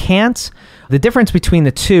 But they can't. The difference between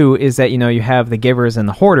the two is that, you have the Givers and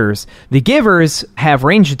the Hoarders. The Givers have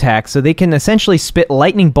range attacks, so they can essentially spit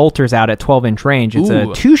lightning bolters out at 12-inch range. It's a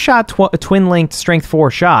 2-shot twin-linked strength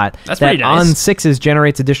 4 shot. That's that pretty nice. On 6s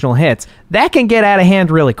generates additional hits. That can get out of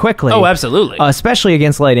hand really quickly. Oh, absolutely. Especially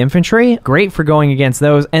against light infantry. Great for going against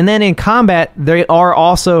those. And then in combat, they are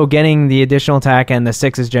also getting the additional attack, and the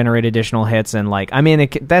 6s generate additional hits. And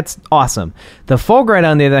that's awesome. The Fulgurite,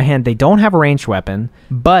 on the other hand, they don't have a ranged weapon,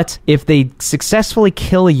 but if they successfully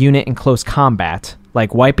kill a unit in close combat,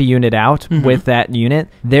 like wipe a unit out with that unit,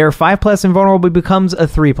 their 5+ invulnerable becomes a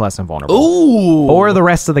 3+ invulnerable. Ooh. Or the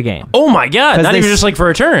rest of the game. Oh my god, not even just like for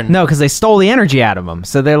a turn. No, because they stole the energy out of them.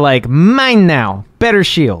 So they're like, mine now. Better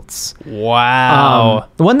shields. Wow.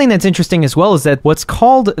 One thing that's interesting as well is that what's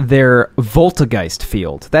called their Voltgeist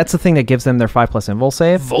field. That's the thing that gives them their 5+ invul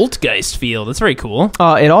save. Voltgeist field. That's very cool.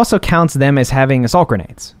 It also counts them as having assault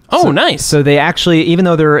grenades. Oh, nice. So they actually, even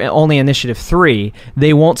though they're only initiative 3,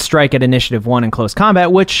 they won't strike at initiative 1 in close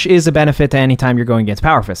combat, which is a benefit to any time you're going against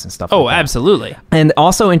power fists and stuff like that. Oh, absolutely. And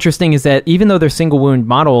also interesting is that even though they're single wound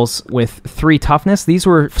models with 3 toughness, these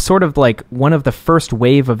were sort of like one of the first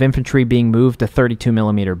wave of infantry being moved to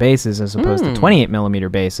 32mm bases as opposed to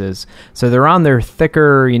 28mm bases. So they're on their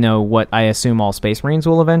thicker, what I assume all Space Marines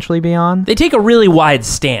will eventually be on. They take a really wide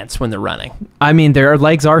stance when they're running. I mean, their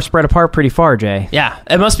legs are spread apart pretty far, Jay. Yeah,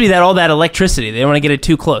 it must be that all that electricity. They don't want to get it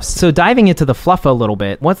too close. So diving into the fluff a little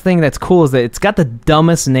bit, one thing that's cool is that it's got the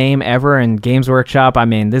dumbest name ever in Games Workshop. I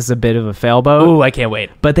mean, this is a bit of a failboat. Ooh, I can't wait.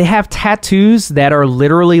 But they have tattoos that are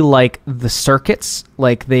literally like the circuits.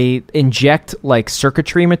 Like they inject like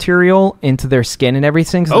circuitry material into their skin and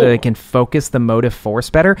everything so that they can focus the motive force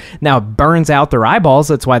better. Now it burns out their eyeballs.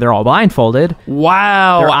 That's why they're all blindfolded.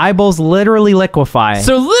 Wow. Their eyeballs literally liquefy.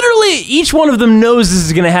 So literally each one of them knows this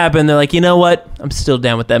is going to happen. They're like, you know what? I'm still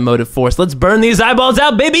down with that motive force. Let's burn these eyeballs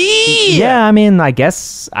out, baby! Yeah, I mean, I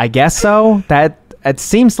guess so. It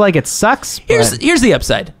seems like it sucks. Here's the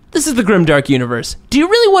upside. This is the Grimdark universe. Do you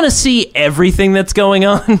really want to see everything that's going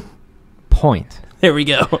on? Point. There we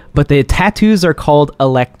go. But the tattoos are called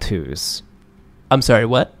electus. I'm sorry,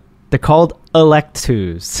 what? They're called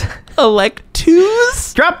electus.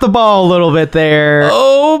 Electus? Drop the ball a little bit there.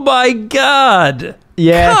 Oh my god.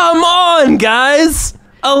 Yeah. Come on, guys.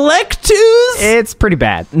 Electus? It's pretty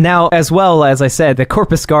bad. Now, as well, as I said, the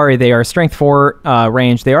Corpuscarii, they are strength 4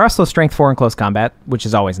 range. They are also strength 4 in close combat, which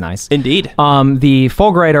is always nice. Indeed. The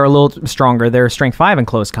Fulgurite are a little stronger. They're strength 5 in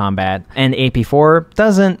close combat. And AP 4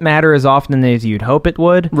 doesn't matter as often as you'd hope it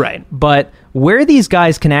would. Right. But where these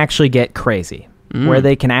guys can actually get crazy, where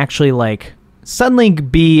they can actually, like, suddenly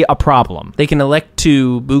be a problem. They can elect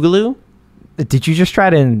to Boogaloo? Did you just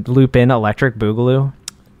try to loop in Electric Boogaloo?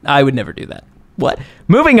 I would never do that. What?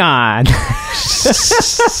 Moving on.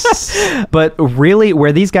 But really,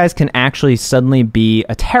 where these guys can actually suddenly be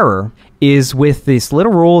a terror is with this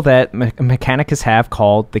little rule that Mechanicus have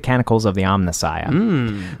called the Canticles of the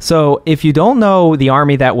Omnissiah. So if you don't know the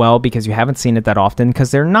army that well because you haven't seen it that often, because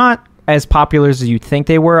they're not as popular as you'd think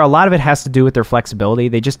they were, a lot of it has to do with their flexibility.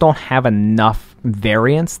 They just don't have enough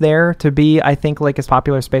variance there to be, I think, like as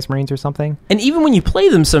popular as Space Marines or something. And even when you play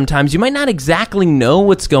them sometimes, you might not exactly know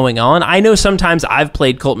what's going on. I know sometimes I've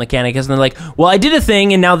played Cult Mechanicus and they're like, well, I did a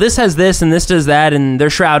thing and now this has this and this does that and they're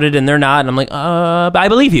shrouded and they're not. And I'm like, I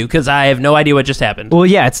believe you because I have no idea what just happened. Well,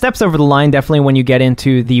 yeah, it steps over the line definitely when you get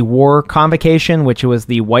into the War Convocation, which was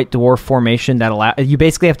the White Dwarf formation that you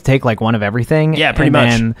basically have to take like one of everything. Yeah, pretty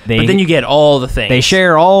much. But then you get all the things. They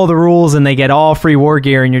share all the rules and they get all free war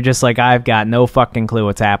gear and you're just like, I've got no fucking clue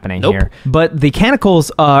what's happening here. But the Canticles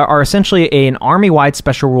are essentially an army-wide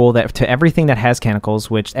special rule that to everything that has Canticles,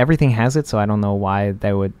 which everything has it, so I don't know why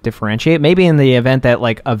they would differentiate. Maybe in the event that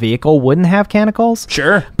like a vehicle wouldn't have Canticles.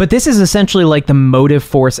 Sure. But this is essentially like the motive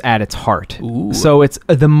force at its heart. Ooh. So it's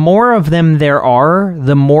the more of them there are,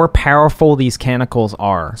 the more powerful these Canticles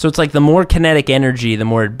are. So it's like the more kinetic energy, the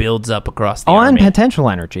more it builds up across the army. And potential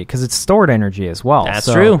energy, because it's stored energy as well. That's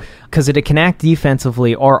true. Because it can act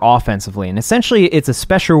defensively or offensively. And essentially, it's a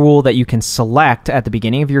special rule that you can select at the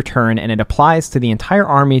beginning of your turn, and it applies to the entire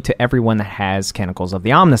army to everyone that has Canticles of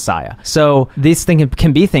the Omnissiah. So these things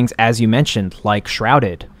can be things, as you mentioned, like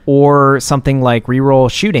Shrouded, or something like reroll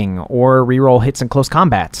shooting or reroll hits in close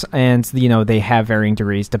combat. And, they have varying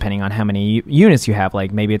degrees depending on how many units you have.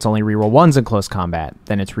 Like maybe it's only reroll 1s in close combat,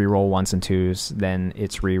 then it's reroll 1s and 2s, then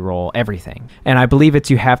it's reroll everything. And I believe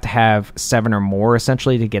you have to have 7 or more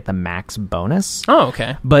essentially to get the max bonus. Oh,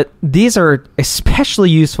 okay. But these are especially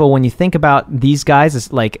useful when you think about these guys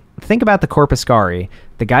as like, think about the Corpuscarii.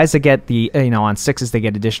 The guys that get the, on 6s, they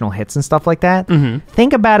get additional hits and stuff like that. Mm-hmm.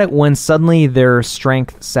 Think about it when suddenly they're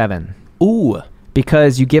strength 7. Ooh.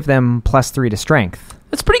 Because you give them +3 to strength.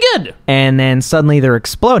 That's pretty good. And then suddenly they're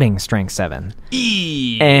exploding strength 7.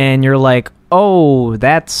 And you're like, oh,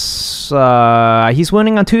 that's, he's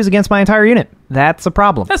winning on 2s against my entire unit. That's a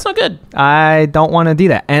problem. That's not good. I don't want to do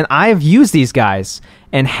that. And I've used these guys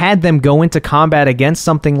and had them go into combat against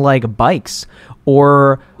something like bikes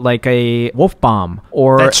or like a wolf bomb.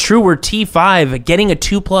 Or that's true. Where T5, getting a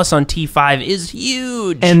 2+ on T5 is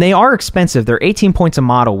huge. And they are expensive. They're 18 points a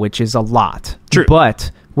model, which is a lot. True.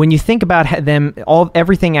 But when you think about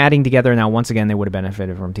everything adding together, now once again they would have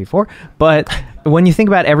benefited from T4, but when you think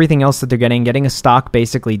about everything else that they're getting a stock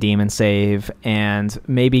basically demon save and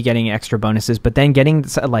maybe getting extra bonuses, but then getting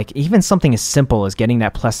like even something as simple as getting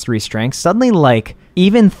that +3 strength, suddenly like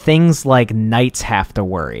even things like knights have to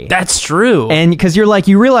worry. That's true. And because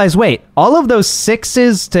you realize, wait, all of those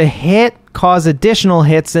 6s to hit cause additional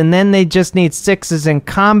hits, and then they just need 6s in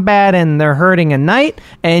combat and they're hurting a knight,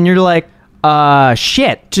 and you're like,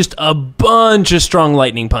 shit. Just a bunch of strong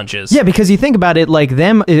lightning punches. Yeah, because you think about it, like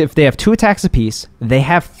them, if they have 2 attacks apiece, they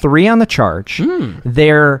have 3 on the charge.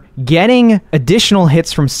 They're getting additional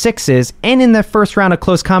hits from 6s, and in the first round of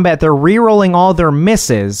close combat, they're re-rolling all their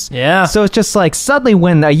misses. Yeah. So it's just like, suddenly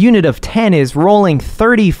when a unit of 10 is rolling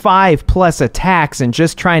 35 plus attacks and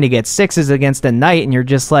just trying to get 6s against a knight, and you're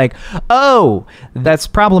just like, oh, that's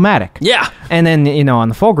problematic. Yeah. And then, on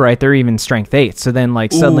the Fulgurite, they're even strength 8. So then,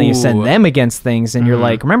 like, suddenly you send them against things, and you're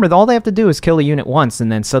like, remember, all they have to do is kill a unit once,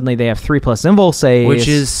 and then suddenly they have 3+ invul saves. Which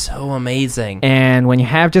is so amazing. And when you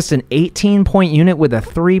have just an 18-point unit with a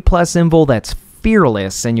 3+ invul that's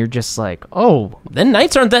fearless, and you're just like, oh, then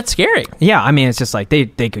knights aren't that scary. yeah, I mean, it's just like they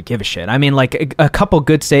could give a shit. I mean, like a couple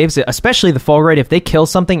good saves, especially the Fulgurite, if they kill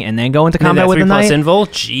something and then go into combat with a knight, 3+ invul,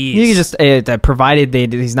 jeez, you could just provided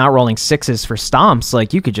he's not rolling 6s for stomps,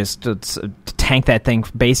 like you could just tank that thing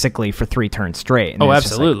basically for 3 turns straight. And Oh, it's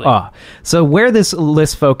just absolutely. Like, so where this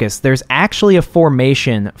list focused, there's actually a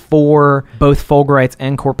formation for both Fulgurites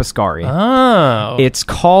and Corpuscarii. Oh, It's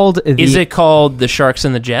called is it called the Sharks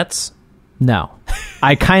and the Jets? No.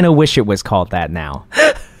 I kind of wish it was called that now.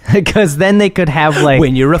 Because then they could have, like...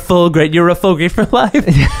 When you're a Fulgurite for life.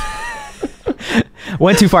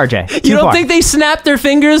 Went too far, Jay. You don't think they snap their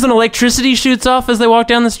fingers and electricity shoots off as they walk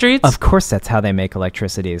down the streets? Of course that's how they make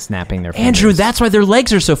electricity, is snapping their fingers. Andrew, that's why their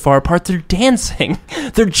legs are so far apart. They're dancing.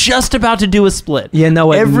 They're just about to do a split.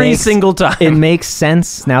 Every single time. It makes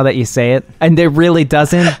sense now that you say it. And it really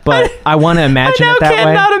doesn't, but I want to imagine it that way. I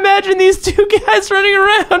cannot imagine these 2 guys running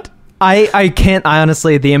around. I can't,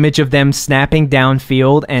 honestly, the image of them snapping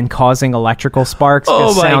downfield and causing electrical sparks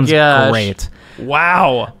just sounds great.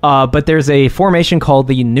 Wow. But there's a formation called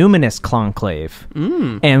the Numinous Conclave.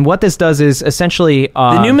 And what this does is essentially... the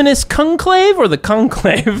Numinous Conclave or the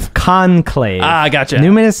Conclave? Conclave. Ah, gotcha.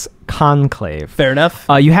 Numinous Conclave. Fair enough.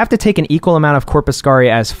 You have to take an equal amount of Corpuscarii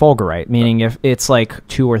as Fulgurite, meaning if it's like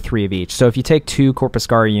 2 or 3 of each. So if you take 2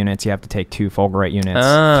 Corpuscarii units, you have to take 2 Fulgurite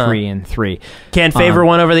units, 3 and 3. Can't favor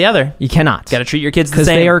one over the other. You cannot. Got to treat your kids the because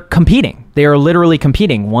same. they are competing. They are literally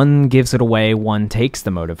competing. One gives it away, one takes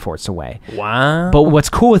the motive force away. Wow. But what's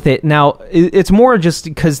cool with it, now, it's more just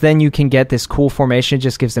because then you can get this cool formation. It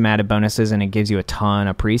just gives them added bonuses, and it gives you a ton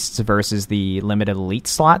of priests versus the limited elite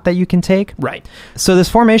slot that you can take. Right. So this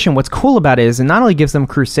formation, what's cool about it is it not only gives them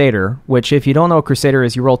Crusader, which if you don't know what Crusader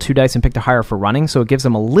is, you roll 2 dice and pick the higher for running, so it gives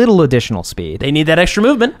them a little additional speed. They need that extra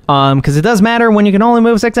movement. Because it does matter when you can only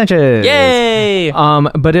move 6 inches. Yay!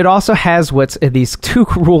 But it also has these 2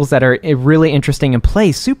 rules that are really interesting and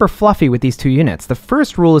play super fluffy with these 2 units. The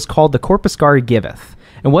first rule is called the Corpuscarii Giveth.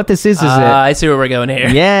 And what this is I see where we're going here.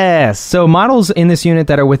 Yes. So models in this unit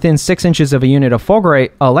that are within 6 inches of a unit of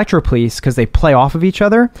Fulgurite Electropolice, because they play off of each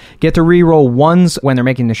other, get to reroll 1s when they're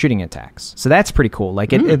making the shooting attacks. So that's pretty cool.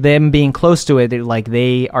 Like them being close to it, like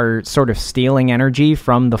they are sort of stealing energy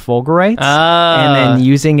from the Fulgurites and then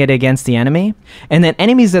using it against the enemy. And then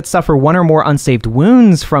enemies that suffer 1 or more unsaved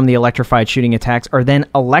wounds from the electrified shooting attacks are then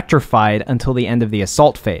electrified until the end of the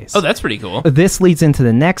assault phase. Oh, that's pretty cool. This leads into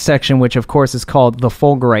the next section, which of course is called the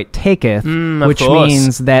Fulgurite Taketh, which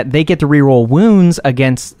means that they get to reroll wounds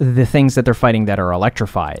against the things that they're fighting that are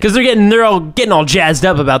electrified. Because they're all getting all jazzed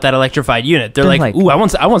up about that electrified unit. They're like, ooh, I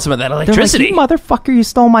want some of that electricity. Like, you motherfucker, you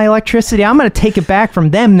stole my electricity. I'm going to take it back from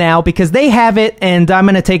them now because they have it, and I'm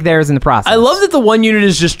going to take theirs in the process. I love that the one unit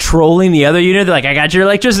is just trolling the other unit. They're like, I got your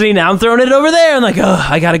electricity, now I'm throwing it over there. I'm like, oh,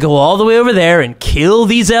 I got to go all the way over there and kill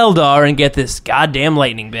these Eldar and get this goddamn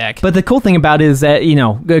lightning back. But the cool thing about it is that,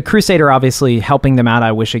 the Crusader obviously helping them out.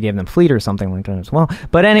 I wish I gave them Fleet or something like that as well.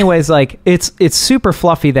 But anyways, like it's super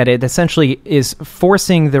fluffy that it essentially is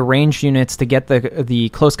forcing the ranged units to get the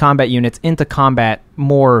close combat units into combat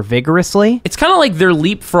more vigorously. It's kind of like they're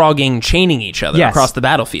leapfrogging, chaining each other across the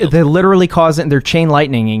battlefield. They're literally they're chain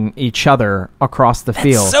lightninging each other across the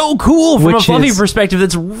field. So cool from a fluffy perspective.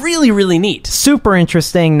 That's really, really neat. Super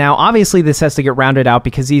interesting. Now, obviously, this has to get rounded out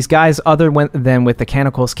because these guys, other than with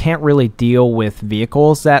mechanicals, can't really deal with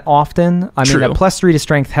vehicles that often. I mean, that +3 to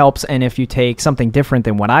strength helps, and if you take something different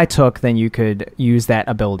than what I took, then you could use that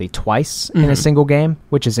ability twice in a single game,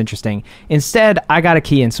 which is interesting. Instead, I got to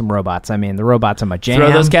key in some robots. I mean, the robots are my jam. jam.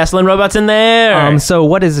 Throw those kastelan robots in there. So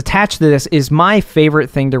what is attached to this is my favorite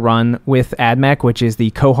thing to run with AdMech, which is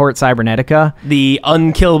the Cohort Cybernetica. The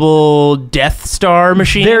unkillable Death Star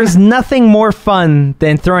machine. There's nothing more fun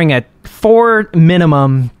than throwing a 4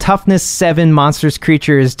 minimum, toughness 7 monstrous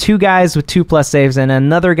creatures, 2 guys with 2+ saves, and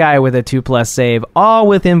another guy with a 2+ save, all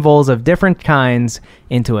with invols of different kinds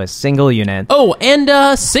into a single unit. Oh, and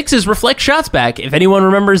 6's reflect shots back. If anyone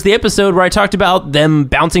remembers the episode where I talked about them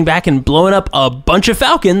bouncing back and blowing up a bunch of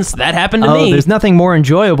falcons, that happened to me. There's nothing more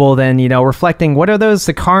enjoyable than, reflecting, what are those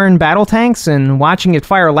Sakharan battle tanks, and watching it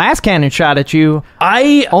fire a last cannon shot at you,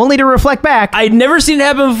 only to reflect back. I'd never seen it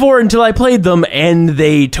happen before until I played them, and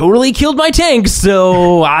they totally killed my tanks,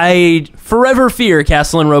 so I forever fear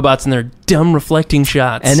kastelan robots and their dumb reflecting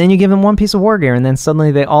shots. And then you give them one piece of war gear, and then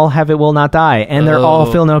suddenly they all have it will not die, and they're all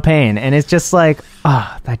feel no pain, and it's just like,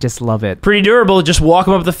 I just love it. Pretty durable. Just walk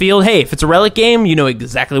them up the field. Hey, if it's a relic game, you know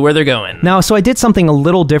exactly where they're going. Now, so I did something a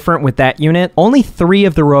little different with that unit. Only 3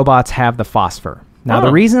 of the robots have the phosphur. Now,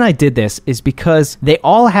 the reason I did this is because they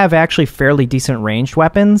all have actually fairly decent ranged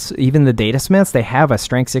weapons. Even the datasmiths, they have a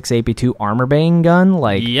strength 6 AP2 armor baying gun.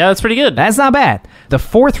 Yeah, that's pretty good. That's not bad. The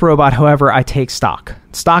 4th robot, however, I take stock.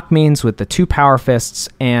 Stock means with the 2 power fists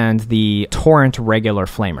and the torrent regular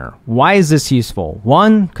flamer. Why is this useful?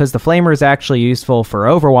 1, because the flamer is actually useful for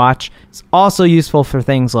Overwatch. It's also useful for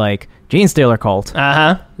things like Genestealer Cult.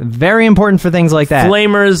 Very important for things like that.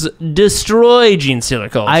 Flamers destroy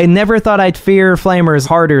Genestealer Cult. I never thought I'd fear flamers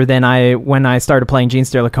harder than when I started playing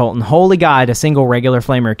Genestealer Cult, and holy god, a single regular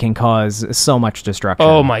flamer can cause so much destruction.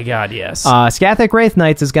 Oh my god, yes. Scathic Wraith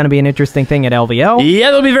Knights is going to be an interesting thing at LVO. Yeah,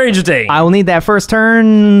 that'll be very interesting. I will need that first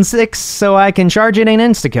turn 6 so I can charge it and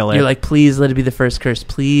insta-kill it. You're like, please let it be the first curse.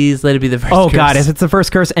 Please let it be the first curse. Oh god, if it's the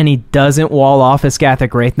first curse and he doesn't wall off a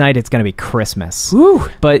Scathic Wraith Knight, it's going to be Christmas. Woo.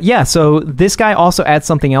 But yeah, so this guy also adds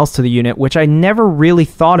something else to the unit, which I never really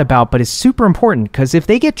thought about, but is super important, because if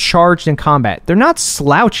they get charged in combat, they're not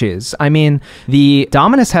slouches. I mean, the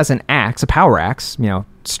Dominus has an axe, a power axe,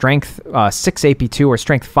 strength 6 AP2 or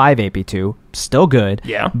strength 5 AP2, still good.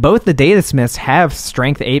 Yeah. Both the datasmiths have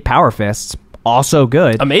strength 8 power fists, also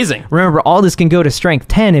good. Amazing. Remember, all this can go to strength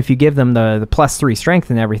 10 if you give them the +3 strength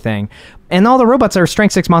and everything. And all the robots are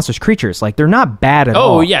strength 6 monstrous creatures. Like, they're not bad at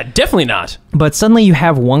all. Oh, yeah, definitely not. But suddenly you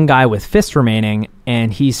have one guy with fist remaining,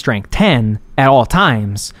 and he's strength 10 at all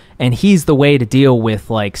times, and he's the way to deal with,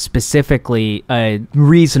 like, specifically a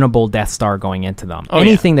reasonable Death Star going into them.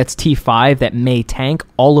 Anything that's T5 that may tank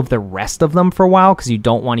all of the rest of them for a while because you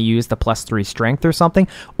don't want to use the +3 strength or something,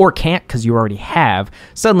 or can't because you already have,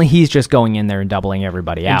 suddenly he's just going in there and doubling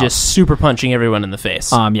everybody out. And just super punching everyone in the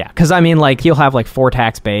face. Yeah, because, I mean, like, he'll have, like, 4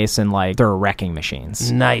 tax base, and, like, they're wrecking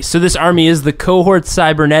machines. Nice. So this army is the Cohort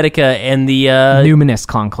Cybernetica and the... Numinous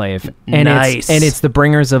Conclave. And nice. It's the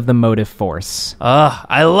bringers of the motive force.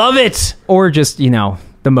 I love it. Or just,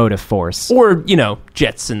 the motive force. Or,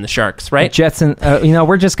 Jets and the Sharks, right? Jets and,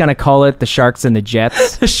 we're just going to call it the Sharks and the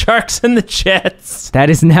Jets. The Sharks and the Jets. That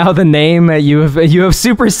is now the name you have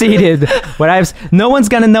superseded. No one's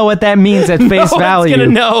going to know what that means at face value. No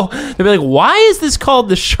one's going to know. They'll be like, why is this called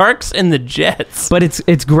the Sharks and the Jets? But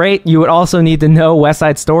it's great. You would also need to know West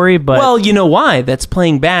Side Story, but... Well, you know why? That's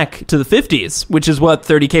playing back to the 50s, which is what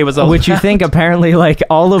 30K was all about. Which you think apparently, like,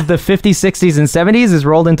 all of the 50s, 60s, and 70s is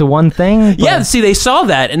rolled into one thing? Yeah, see, they saw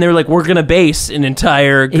that, and they were like, we're going to base an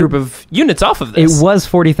entire group of units off of this. It was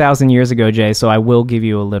 40,000 years ago, Jay, so I will give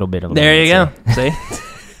you a little bit of... There you go. See?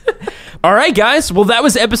 All right, guys. Well, that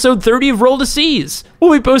was episode 30 of Roll to Seize.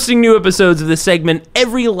 We'll be posting new episodes of this segment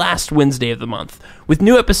every last Wednesday of the month, with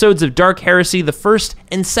new episodes of Dark Heresy the first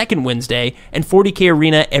and second Wednesday, and 40K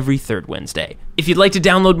Arena every third Wednesday. If you'd like to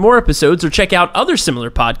download more episodes or check out other similar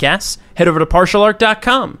podcasts, head over to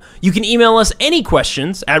partialarc.com. You can email us any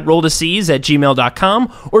questions at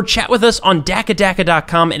rolltoseize@gmail.com, or chat with us on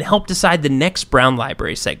dakadaka.com and help decide the next Brown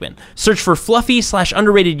Library segment. Search for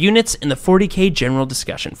fluffy/underrated units in the 40K general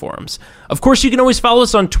discussion forums. Of course, you can always follow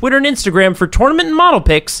us on Twitter and Instagram for tournament and model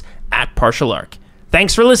picks at partialarc.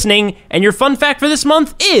 Thanks for listening, and your fun fact for this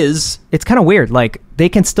month is... It's kind of weird. Like, they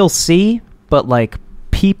can still see, but, like,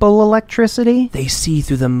 people electricity? They see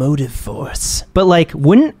through the motive force. But, like,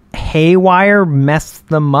 wouldn't haywire mess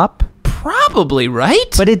them up? Probably,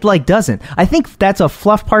 right? But it, like, doesn't. I think that's a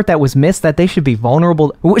fluff part that was missed, that they should be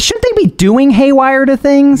vulnerable. Shouldn't they be doing haywire to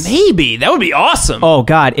things? Maybe. That would be awesome. Oh,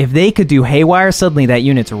 God. If they could do haywire, suddenly that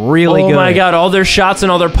unit's really good. Oh, my God. All their shots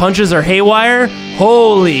and all their punches are haywire?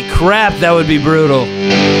 Holy crap, that would be brutal.